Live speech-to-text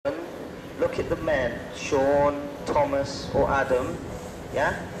look at the men, Sean, Thomas, or Adam,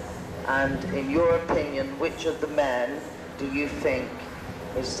 yeah? And in your opinion, which of the men do you think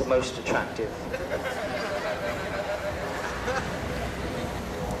is the most attractive?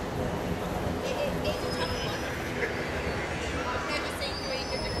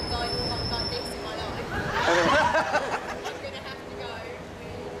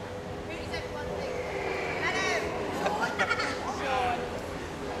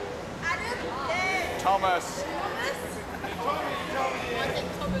 Thomas.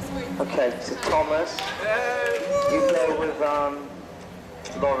 Okay, so Thomas, you go with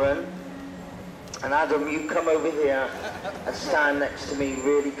Lauren, and Adam, you come over here and stand next to me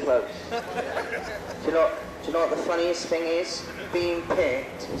really close. Do you know what the funniest thing is? Being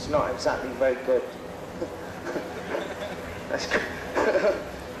picked is not exactly very good. That's good.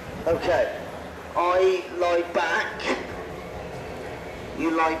 Okay, I lie back.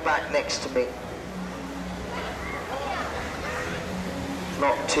 You lie back next to me.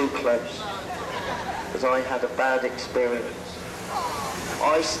 Not too close, because I had a bad experience.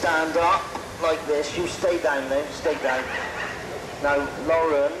 I stand up like this. You stay down there, stay down. Now,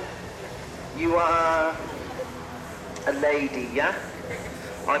 Lauren, you are a lady, yeah?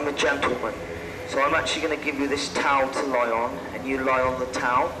 I'm a gentleman. So I'm actually going to give you this towel to lie on, and you lie on the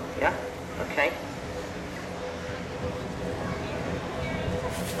towel, yeah? Okay?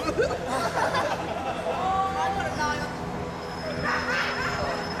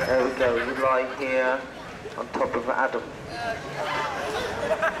 There we go, you lie here on top of Adam.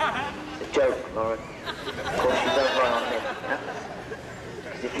 It's a joke, Lauren. Of course you don't lie on him, yeah?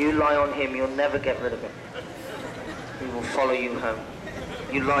 Because if you lie on him, you'll never get rid of him. He will follow you home.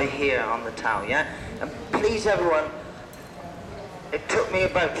 You lie here on the towel, yeah? And please everyone, it took me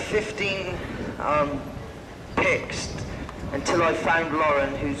about 15 picks until I found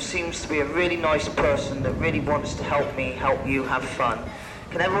Lauren, who seems to be a really nice person that really wants to help me, help you have fun.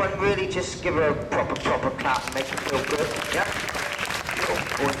 Can everyone really just give her a proper clap and make her feel good, yeah?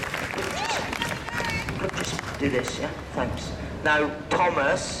 Oh, just do this, yeah? Thanks. Now,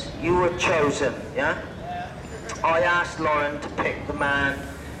 Thomas, you were chosen, yeah? I asked Lauren to pick the man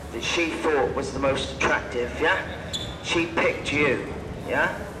that she thought was the most attractive, yeah? She picked you,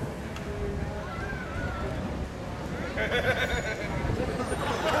 yeah?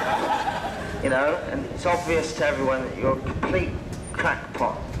 You know, and it's obvious to everyone that you're a complete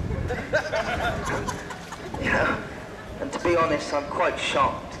crackpot. Yeah. And to be honest, I'm quite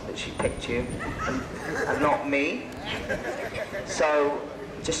shocked that she picked you and not me. So,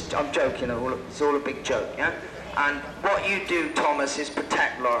 I'm joking, it's all a big joke, yeah? And what you do, Thomas, is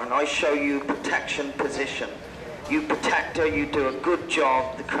protect Lauren. I show you protection position. You protect her, you do a good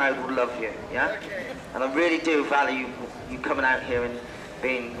job, the crowd will love you, yeah? And I really do value you coming out here and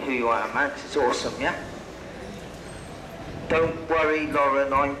being who you are, man. It's awesome, yeah? Don't worry,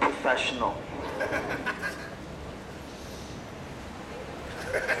 Lauren, I'm professional.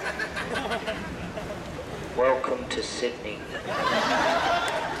 Welcome to Sydney.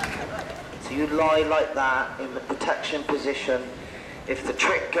 So you lie like that in the protection position. If the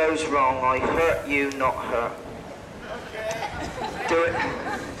trick goes wrong, I hurt you, not her. Do it.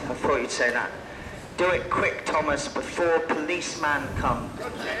 I thought you'd say that. Do it quick, Thomas, before policeman comes.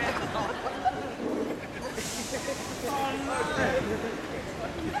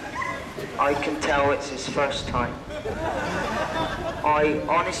 I can tell it's his first time. I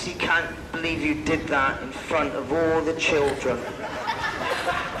honestly can't believe you did that in front of all the children.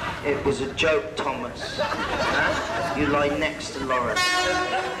 It was a joke, Thomas. Huh? You lie next to Lauren.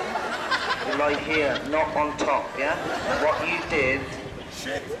 You lie here, not on top, yeah? What you did...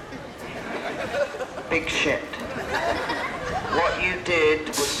 Big shit. What you did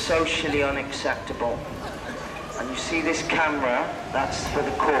was socially unacceptable. And you see this camera, that's for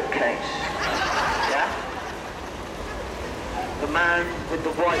the court case. Yeah? The man with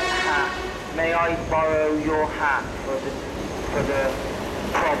the white hat, may I borrow your hat for the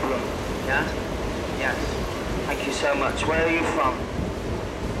problem? Yeah? Yes. Thank you so much. Where are you from?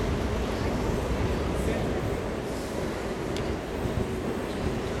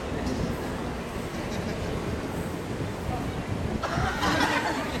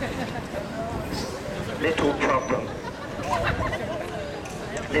 Little problem.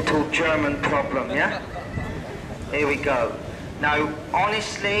 Little German problem, yeah? Here we go. Now,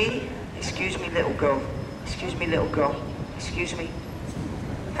 honestly, excuse me, little girl. Excuse me, little girl. Excuse me.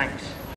 Thanks.